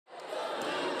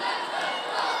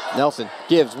Nelson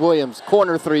gives Williams,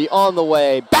 corner three on the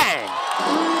way, bang!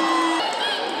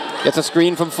 Gets a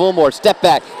screen from Fulmore, step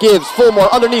back, gives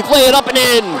Fulmore underneath, lay it up and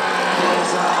in!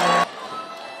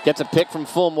 Gets a pick from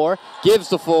Fulmore, gives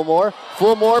to Fulmore,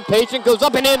 Fulmore, patient, goes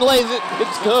up and in, lays it,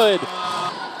 it's good.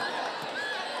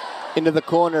 Into the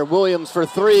corner, Williams for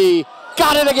three,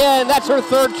 got it again, that's her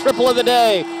third triple of the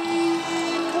day.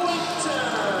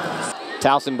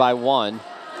 Towson by one,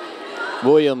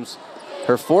 Williams,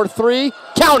 her fourth three,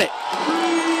 count it!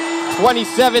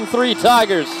 27-3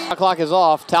 Tigers. Clock is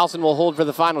off. Towson will hold for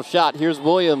the final shot. Here's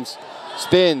Williams.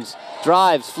 Spins,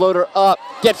 drives, floater up,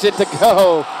 gets it to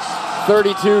go.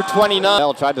 32-29.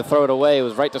 Bell tried to throw it away. It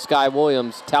was right to Sky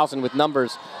Williams. Towson with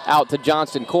numbers out to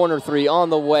Johnston. Corner three on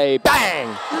the way. Bang!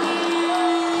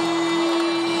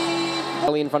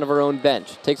 In front of her own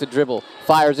bench. Takes a dribble.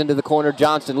 Fires into the corner.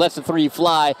 Johnston lets the three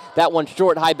fly. That one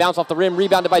short. High bounce off the rim.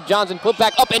 Rebounded by Johnson. Put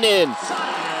back up and in.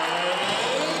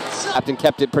 Captain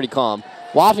kept it pretty calm.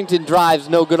 Washington drives,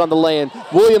 no good on the lay-in.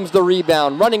 Williams the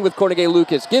rebound, running with Cornegay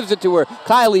Lucas, gives it to her.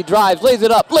 Kylie drives, lays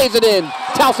it up, lays it in.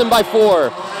 Towson by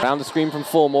four. Around the screen from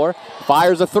Fulmore,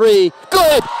 fires a three,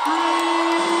 good!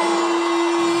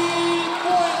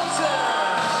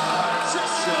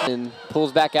 And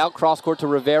pulls back out, cross court to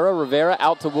Rivera. Rivera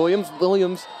out to Williams.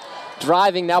 Williams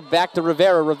driving now back to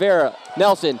Rivera. Rivera,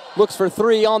 Nelson looks for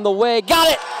three on the way, got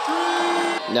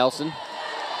it! Nelson.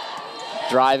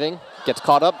 Driving, gets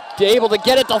caught up, able to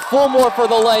get it to Fulmore for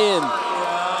the lay-in.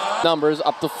 Numbers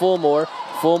up to Fulmore.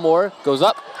 Fulmore goes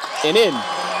up and in,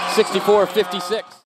 64-56.